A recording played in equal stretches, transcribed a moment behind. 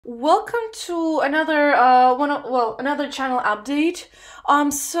Welcome to another another channel update. I've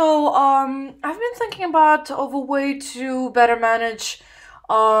been thinking about of a way to better manage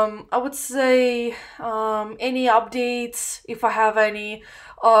I would say any updates if I have any.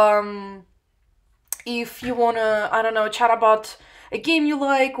 Um if you wanna, I don't know, chat about a game you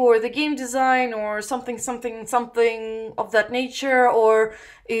like or the game design or something of that nature, or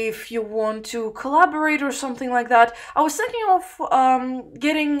if you want to collaborate or something like that. I was thinking of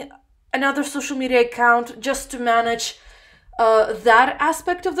getting another social media account just to manage that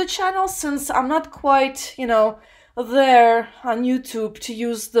aspect of the channel, since I'm not quite, there on YouTube to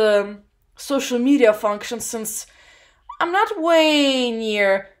use the social media function, since I'm not way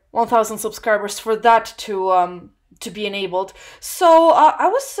near 1,000 subscribers for that to be enabled. So I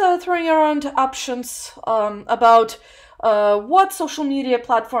was throwing around options about what social media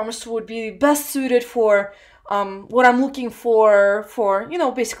platforms would be best suited for what I'm looking for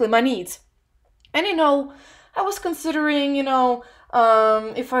basically my needs. And I was considering,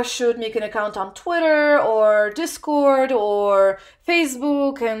 if I should make an account on Twitter or Discord or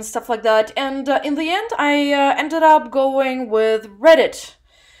Facebook and stuff like that. And in the end, I ended up going with Reddit.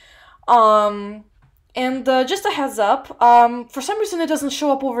 Um, and just a heads up, for some reason it doesn't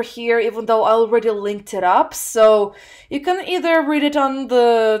show up over here, even though I already linked it up. So you can either read it on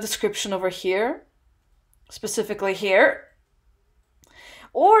the description over here, specifically here,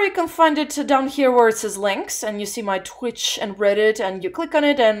 or you can find it down here where it says links, and you see my Twitch and Reddit, and you click on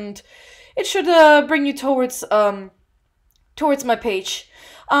it, and it should bring you towards my page.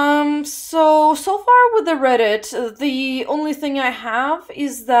 So far with the Reddit, the only thing I have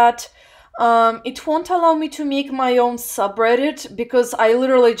is that it won't allow me to make my own subreddit, because I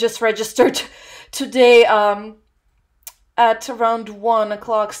literally just registered today at around 1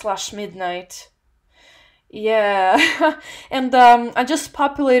 o'clock/midnight. Yeah, and I just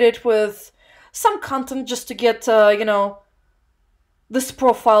populated with some content just to get this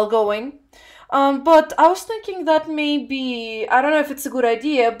profile going. But I was thinking that maybe, I don't know if it's a good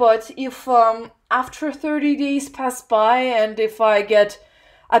idea, but if after 30 days pass by, and if I get,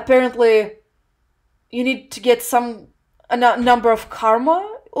 apparently you need to get a number of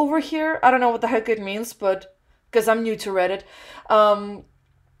karma over here. I don't know what the heck it means, but because I'm new to Reddit.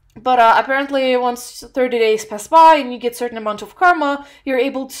 But apparently once 30 days pass by and you get certain amount of karma, you're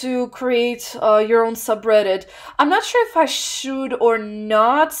able to create your own subreddit. I'm not sure if I should or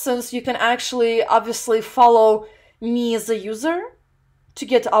not, since you can actually obviously follow me as a user to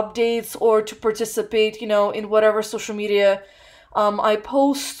get updates or to participate, in whatever social media I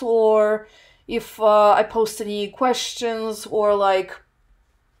post, or if I post any questions, or like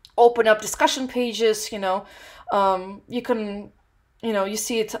open up discussion pages, you can, you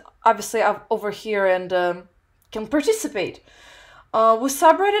see it obviously over here, and can participate. With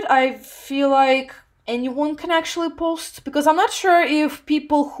subreddit, I feel like anyone can actually post, because I'm not sure if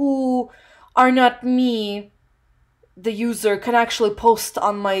people who are not me, the user, can actually post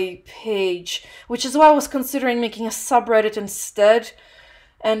on my page, which is why I was considering making a subreddit instead.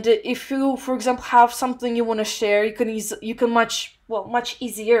 And if you, for example, have something you want to share, you can much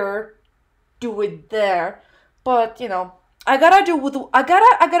easier do it there. But I gotta do with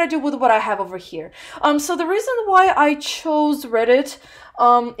what I have over here. So the reason why I chose Reddit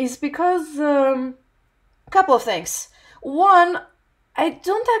is because a couple of things. One, I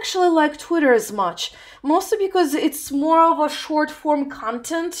don't actually like Twitter as much, mostly because it's more of a short form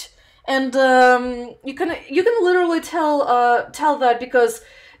content, and you can literally tell that, because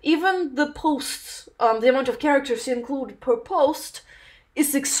even the posts, the amount of characters you include per post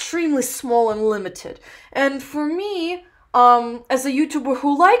is extremely small and limited. And for me, as a YouTuber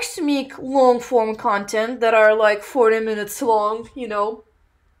who likes to make long form content that are like 40 minutes long,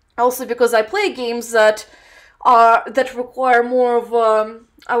 also because I play games that require more of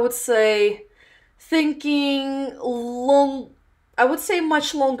I would say thinking long, I would say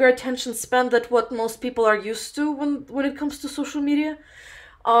much longer attention span than what most people are used to when it comes to social media.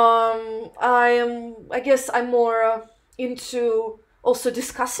 I guess I'm more into also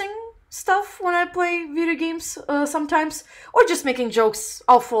discussing stuff when I play video games sometimes, or just making jokes,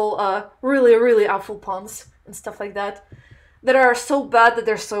 awful, really, really awful puns and stuff like that are so bad that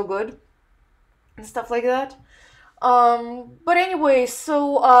they're so good, and stuff like that. But anyway,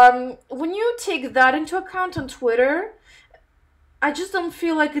 so when you take that into account on Twitter, I just don't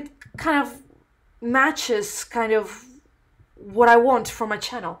feel like it kind of matches kind of what I want for my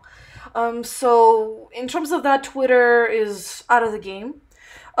channel. So in terms of that, Twitter is out of the game.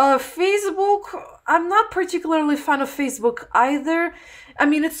 Facebook, I'm not particularly fan of Facebook either. I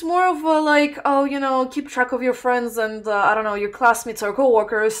mean, it's more of a like, oh, keep track of your friends and, I don't know, your classmates or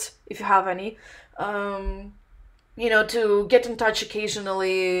coworkers, if you have any. Um, to get in touch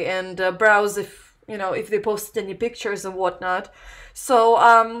occasionally and browse if they posted any pictures and whatnot.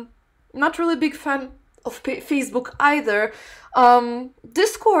 So, not really big fan of Facebook either.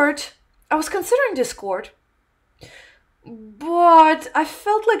 Discord, I was considering Discord, but I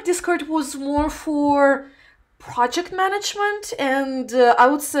felt like Discord was more for project management and I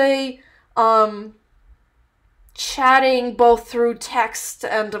would say um, chatting both through text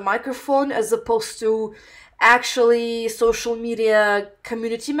and a microphone as opposed to actually social media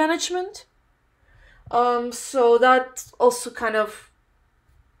community management. So that also kind of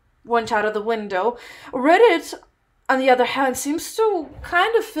went out of the window. Reddit, on the other hand, seems to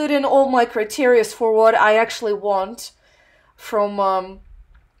kind of fit in all my criteria for what I actually want from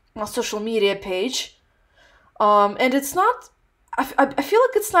a social media page. And it's not, I feel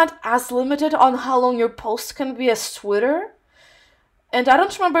like it's not as limited on how long your post can be as Twitter. And I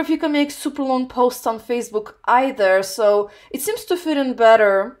don't remember if you can make super long posts on Facebook either, so it seems to fit in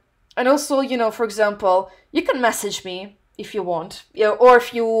better. And also, for example, you can message me if you want, yeah, or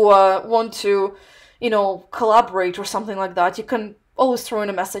if you want to, collaborate or something like that, you can always throw in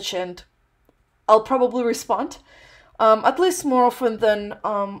a message and I'll probably respond. At least more often than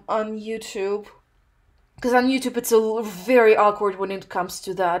on YouTube. Because on YouTube it's very awkward when it comes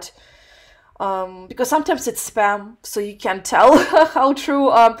to that. Because sometimes it's spam, so you can't tell how true,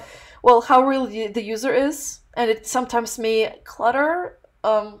 how real the user is. And it sometimes may clutter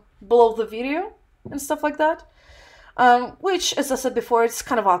below the video and stuff like that. Which, as I said before, it's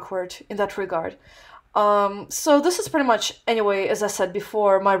kind of awkward in that regard. So this is pretty much, anyway, as I said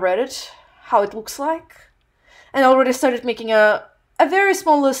before, my Reddit, how it looks like. And I already started making a very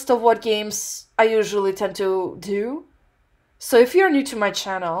small list of what games I usually tend to do. So if you're new to my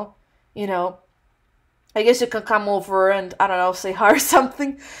channel, I guess you can come over and, I don't know, say hi or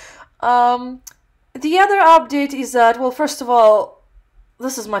something. The other update is that, well, first of all,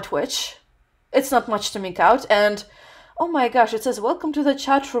 this is my Twitch. It's not much to make out, and oh my gosh, it says welcome to the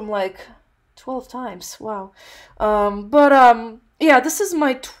chat room like 12 times. Wow. Yeah, this is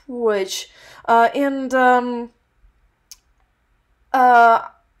my Twitch. And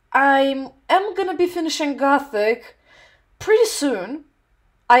I am gonna be finishing Gothic pretty soon.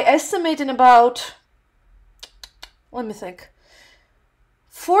 I estimate in about, let me think,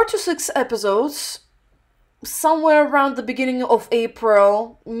 4 to 6 episodes, somewhere around the beginning of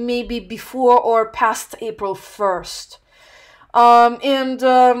April, maybe before or past April 1st.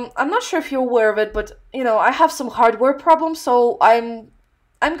 I'm not sure if you're aware of it, but I have some hardware problems, so I'm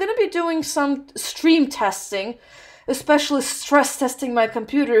gonna be doing some stream testing, especially stress testing my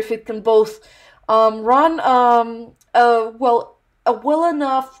computer if it can both run a well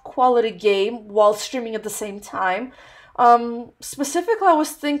enough quality game while streaming at the same time. Specifically, I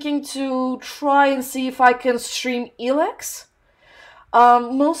was thinking to try and see if I can stream Elex.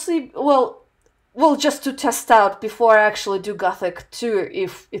 Mostly, just to test out before I actually do Gothic 2,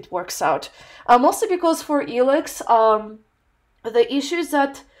 if it works out. Mostly because for Elex, the issue is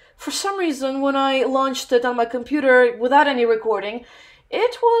that for some reason when I launched it on my computer without any recording,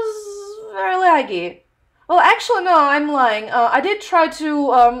 it was very laggy. Well, actually, no, I'm lying. I did try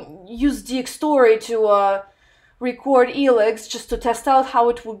to use Dxtory to record Elex just to test out how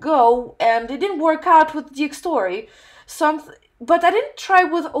it would go, and it didn't work out with Dxtory. But I didn't try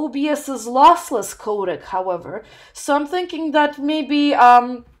with OBS's lossless codec, however. So I'm thinking that maybe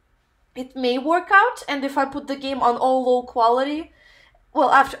it may work out, and if I put the game on all low quality, well,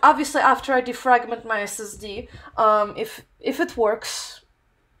 obviously after I defragment my SSD, if it works,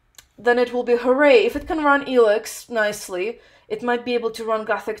 then it will be hooray. If it can run Elex nicely, it might be able to run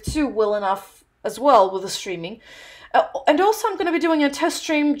Gothic 2 well enough as well with the streaming. And also I'm going to be doing a test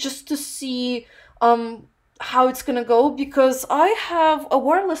stream just to see how it's going to go, because I have a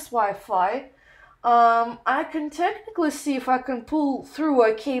wireless Wi-Fi. I can technically see if I can pull through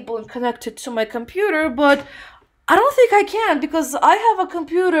a cable and connect it to my computer, but I don't think I can, because I have a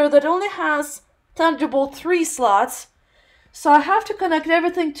computer that only has Thunderbolt 3 slots. So I have to connect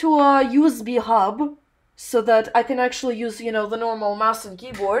everything to a USB hub so that I can actually use, the normal mouse and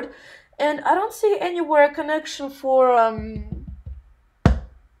keyboard. And I don't see anywhere a connection for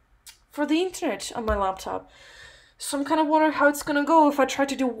the internet on my laptop. So I'm kind of wondering how it's gonna go if I try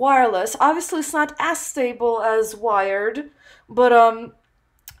to do wireless. Obviously, it's not as stable as wired, but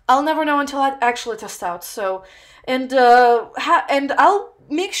I'll never know until I actually test out. So, and and I'll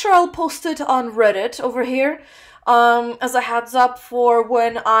make sure I'll post it on Reddit over here, as a heads up for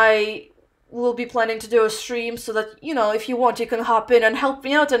when I will be planning to do a stream, so that, you know, if you want, you can hop in and help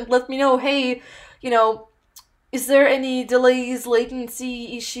me out and let me know, hey, you know, is there any delays,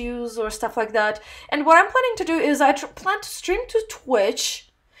 latency issues, or stuff like that? And what I'm planning to do is I plan to stream to Twitch,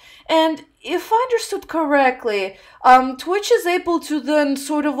 and if I understood correctly, Twitch is able to then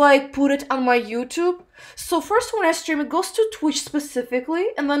sort of like put it on my YouTube. So first when I stream, it goes to Twitch specifically,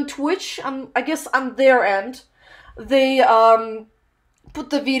 and then Twitch, I guess on their end, they put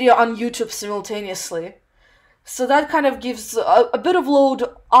the video on YouTube simultaneously. So that kind of gives a bit of load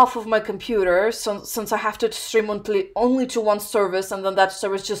off of my computer, so, since I have to stream only to one service, and then that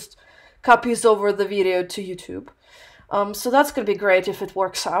service just copies over the video to YouTube. So that's gonna be great if it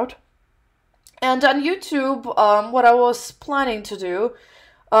works out. And on YouTube, what I was planning to do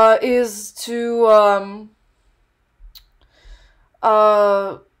is to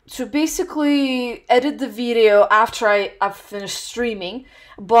basically edit the video after I've finished streaming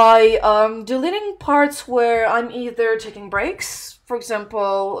by deleting parts where I'm either taking breaks. For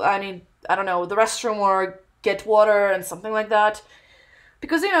example, I don't know, the restroom or get water and something like that.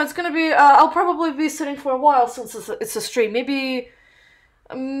 Because, you know, it's gonna be, I'll probably be sitting for a while since it's a stream. Maybe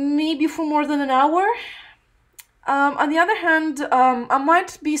for more than an hour. On the other hand, I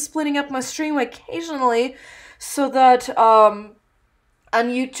might be splitting up my stream occasionally so that on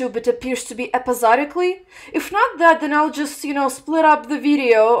YouTube it appears to be episodically. If not that, then I'll just, you know, split up the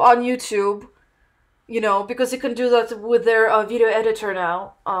video on YouTube, you know, because you can do that with their video editor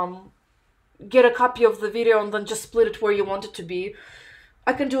now. Get a copy of the video and then just split it where you want it to be.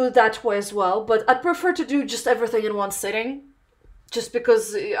 I can do it that way as well, but I'd prefer to do just everything in one sitting, just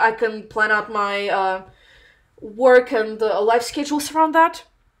because I can plan out my work and life schedules around that.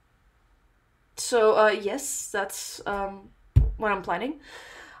 So yes, that's what I'm planning.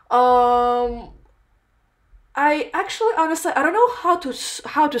 I actually, honestly, I don't know how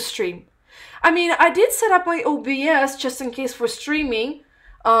to stream. I mean, I did set up my OBS just in case for streaming,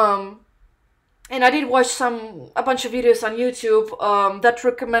 and I did watch a bunch of videos on YouTube that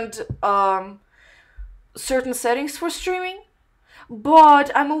recommend certain settings for streaming.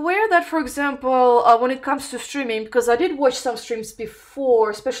 But I'm aware that, for example, when it comes to streaming, because I did watch some streams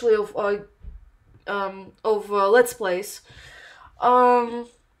before, especially of Let's Plays,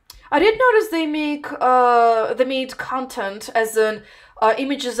 I did notice they made content, as in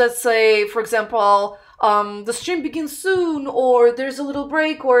images that say, for example, the stream begins soon, or there's a little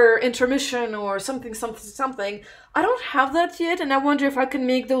break, or intermission, or something. I don't have that yet, and I wonder if I can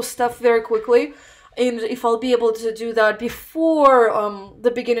make those stuff very quickly, and if I'll be able to do that before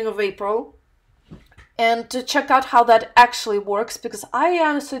the beginning of April, and to check out how that actually works, because I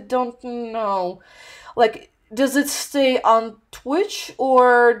honestly don't know. Like, does it stay on Twitch,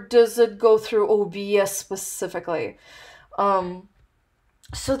 or does it go through OBS specifically?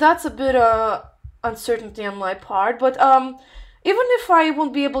 So that's a bit uncertainty on my part, but even if I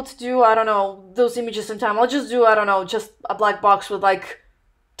won't be able to do, I don't know, those images in time, I'll just do, I don't know, just a black box with like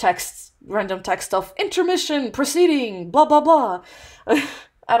text, random text of intermission, proceeding, blah blah blah.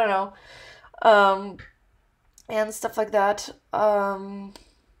 I don't know, and stuff like that.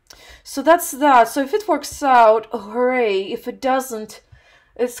 So that's that. So if it works out, hooray. If it doesn't,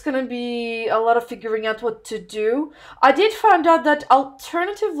 it's gonna be a lot of figuring out what to do. I did find out that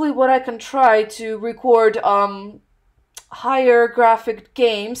alternatively what I can try to record higher graphic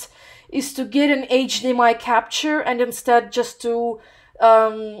games is to get an HDMI capture and instead just to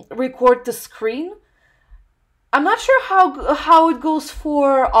record the screen. I'm not sure how it goes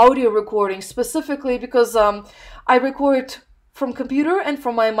for audio recording specifically, because I record from computer and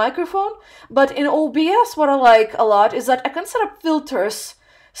from my microphone, but in OBS what I like a lot is that I can set up filters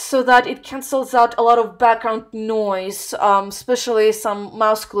so that it cancels out a lot of background noise, especially some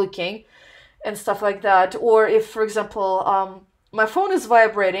mouse clicking and stuff like that. Or if, for example, my phone is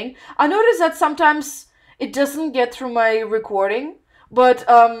vibrating, I notice that sometimes it doesn't get through my recording, but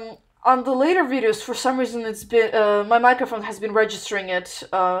on the later videos, for some reason, it's been my microphone has been registering it.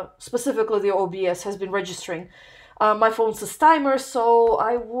 Specifically, the OBS has been registering. My phone's a timer, so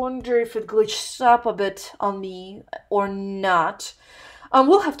I wonder if it glitched up a bit on me or not.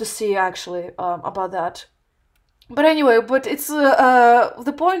 We'll have to see, actually, about that. But anyway, it's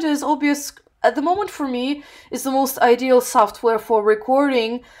the point is, OBS at the moment for me is the most ideal software for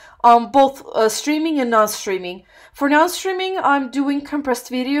recording both streaming and non-streaming. For non-streaming, I'm doing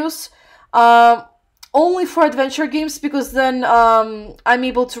compressed videos only for adventure games, because then I'm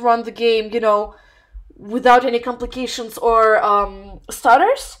able to run the game, you know, without any complications or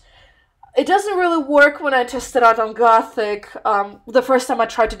stutters. it doesn't really work when I test it out on Gothic. The first time I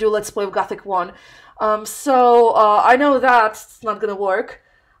tried to do Let's Play of Gothic 1. I know that's not gonna work.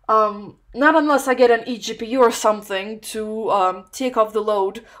 Not unless I get an eGPU or something to take off the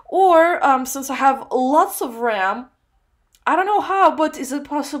load. Or, since I have lots of RAM, I don't know how, but is it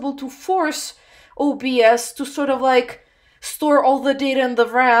possible to force OBS to sort of like store all the data in the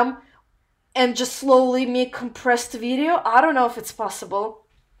RAM and just slowly make compressed video? I don't know if it's possible.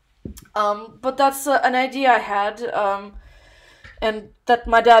 But that's an idea I had, and that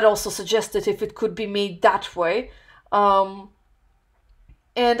my dad also suggested if it could be made that way.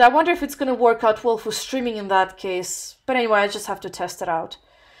 And I wonder if it's gonna work out well for streaming in that case. But anyway, I just have to test it out.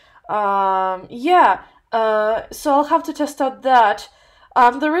 Yeah, so I'll have to test out that.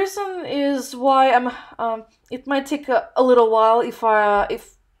 The reason is why it might take a little while if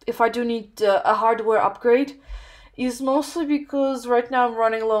I do need a hardware upgrade, is mostly because right now I'm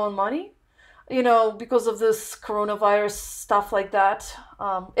running low on money. You know, because of this coronavirus stuff like that.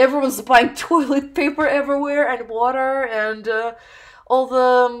 Everyone's buying toilet paper everywhere and water and all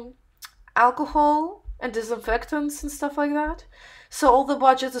the alcohol and disinfectants and stuff like that. So all the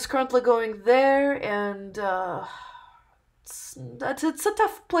budget is currently going there, and it's a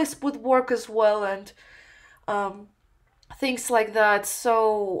tough place with work as well, and things like that.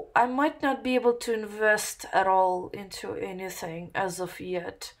 So I might not be able to invest at all into anything as of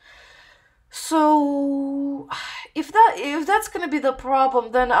yet. So if that's gonna be the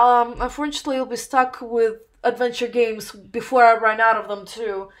problem, then unfortunately I'll be stuck with adventure games before I run out of them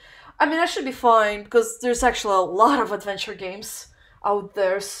too. I mean, I should be fine because there's actually a lot of adventure games out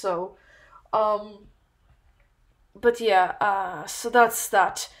there. So, but yeah, so that's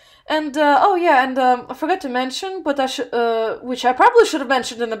that. And oh yeah, and I forgot to mention, but which I probably should have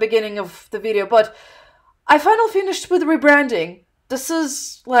mentioned in the beginning of the video, but I finally finished with rebranding. This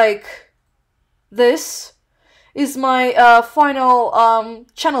is my final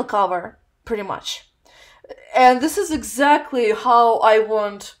channel cover, pretty much. And this is exactly how I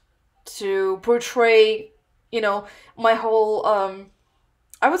want to portray, my whole,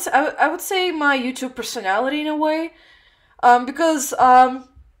 I would say my YouTube personality in a way, because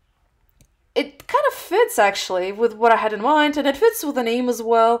it kind of fits actually with what I had in mind, and it fits with the name as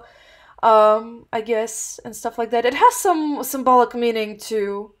well, I guess, and stuff like that. It has some symbolic meaning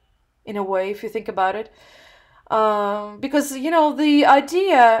too, in a way, if you think about it. Because, the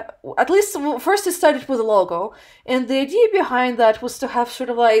idea, at least first it started with a logo, and the idea behind that was to have sort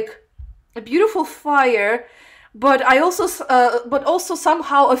of like a beautiful fire, but also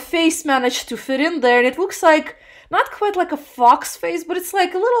somehow a face managed to fit in there, and it looks like, not quite like a fox face, but it's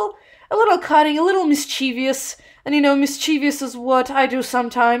like a little cunning, a little mischievous, and mischievous is what I do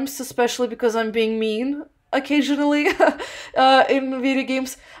sometimes, especially because I'm being mean occasionally in video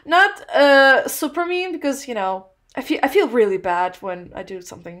games. Not super mean, because I feel really bad when I do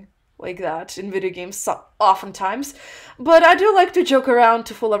something like that in video games oftentimes, but I do like to joke around,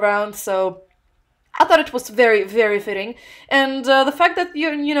 to fool around, so I thought it was very, very fitting. And the fact that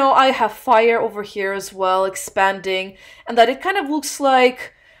I have fire over here as well, expanding, and that it kind of looks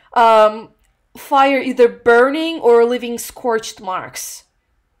like fire either burning or leaving scorched marks.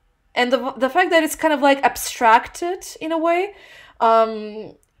 And the fact that it's kind of like abstracted in a way,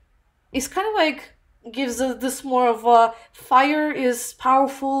 is kind of like gives this more of a fire is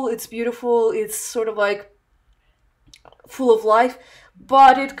powerful, it's beautiful, it's sort of like full of life,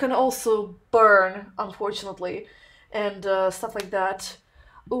 but it can also burn, unfortunately, and stuff like that.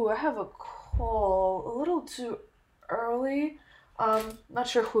 Ooh, I have a call a little too early. Not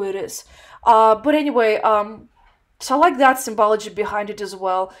sure who it is. But anyway, so I like that symbology behind it as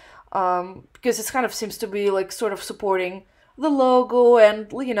well. Because it kind of seems to be like sort of supporting the logo, and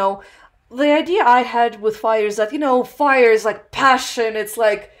the idea I had with fire is that fire is like passion. It's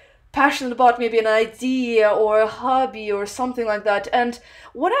like passionate about maybe an idea or a hobby or something like that. And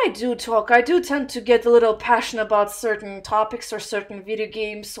when I do talk, I do tend to get a little passionate about certain topics or certain video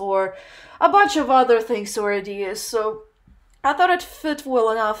games or a bunch of other things or ideas. So I thought it fit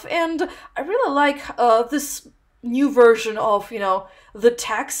well enough, and I really like this new version of the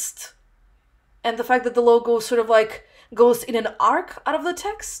text, and the fact that the logo sort of like goes in an arc out of the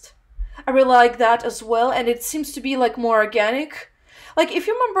text. I really like that as well, and it seems to be like more organic. Like, if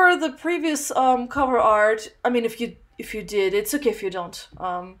you remember the previous cover art, I mean, if you did, it's okay if you don't,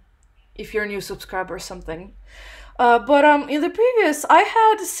 if you're a new subscriber or something. But in the previous, I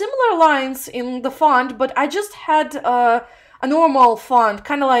had similar lines in the font, but I just had a normal font,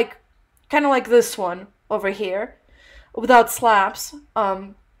 kind of like this one over here, without slabs.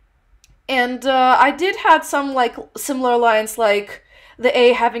 And I did had some like similar lines like the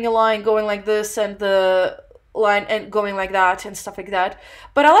A having a line going like this and the line and going like that and stuff like that.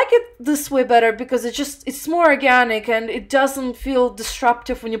 But I like it this way better because it's more organic and it doesn't feel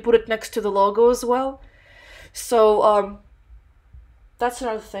disruptive when you put it next to the logo as well. So that's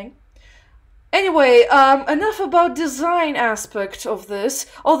another thing. Anyway, enough about design aspect of this.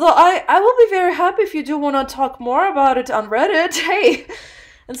 Although I will be very happy if you do want to talk more about it on Reddit, hey,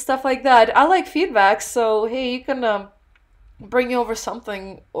 and stuff like that. I like feedback, so hey, you can bring me over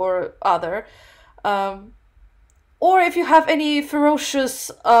something or other. Or if you have any ferocious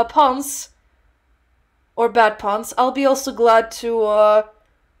puns or bad puns, I'll be also glad to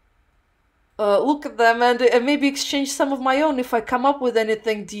look at them and maybe exchange some of my own if I come up with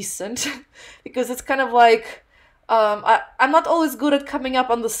anything decent. Because it's kind of like, I'm not always good at coming up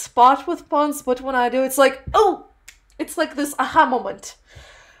on the spot with puns, but when I do, it's like, oh, it's like this aha moment.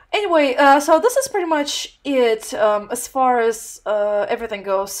 Anyway, so this is pretty much it as far as everything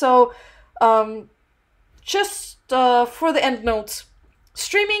goes. So, just for the end notes,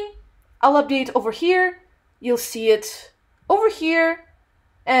 streaming, I'll update over here. You'll see it over here.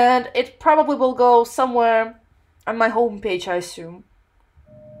 And it probably will go somewhere on my homepage, I assume.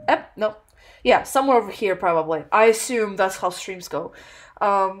 No. Yeah, somewhere over here, probably. I assume that's how streams go.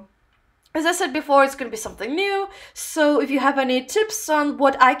 As I said before, it's going to be something new. So if you have any tips on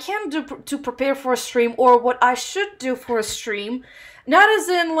what I can do to prepare for a stream or what I should do for a stream, not as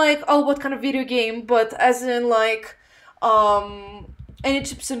in like, oh, what kind of video game, but as in like, any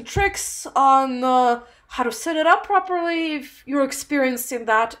tips and tricks on how to set it up properly if you're experienced in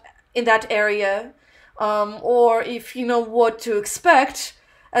that area, or if you know what to expect,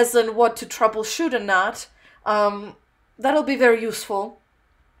 as in what to troubleshoot and not. That'll be very useful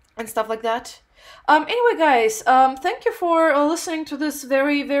and stuff like that. Anyway, guys, thank you for listening to this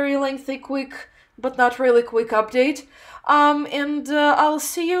very, very lengthy, quick, but not really quick update. And I'll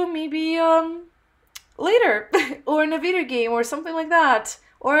see you maybe later, or in a video game or something like that,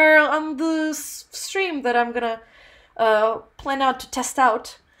 or on the stream that I'm gonna plan out to test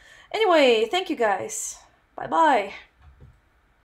out. Anyway, thank you guys. Bye bye.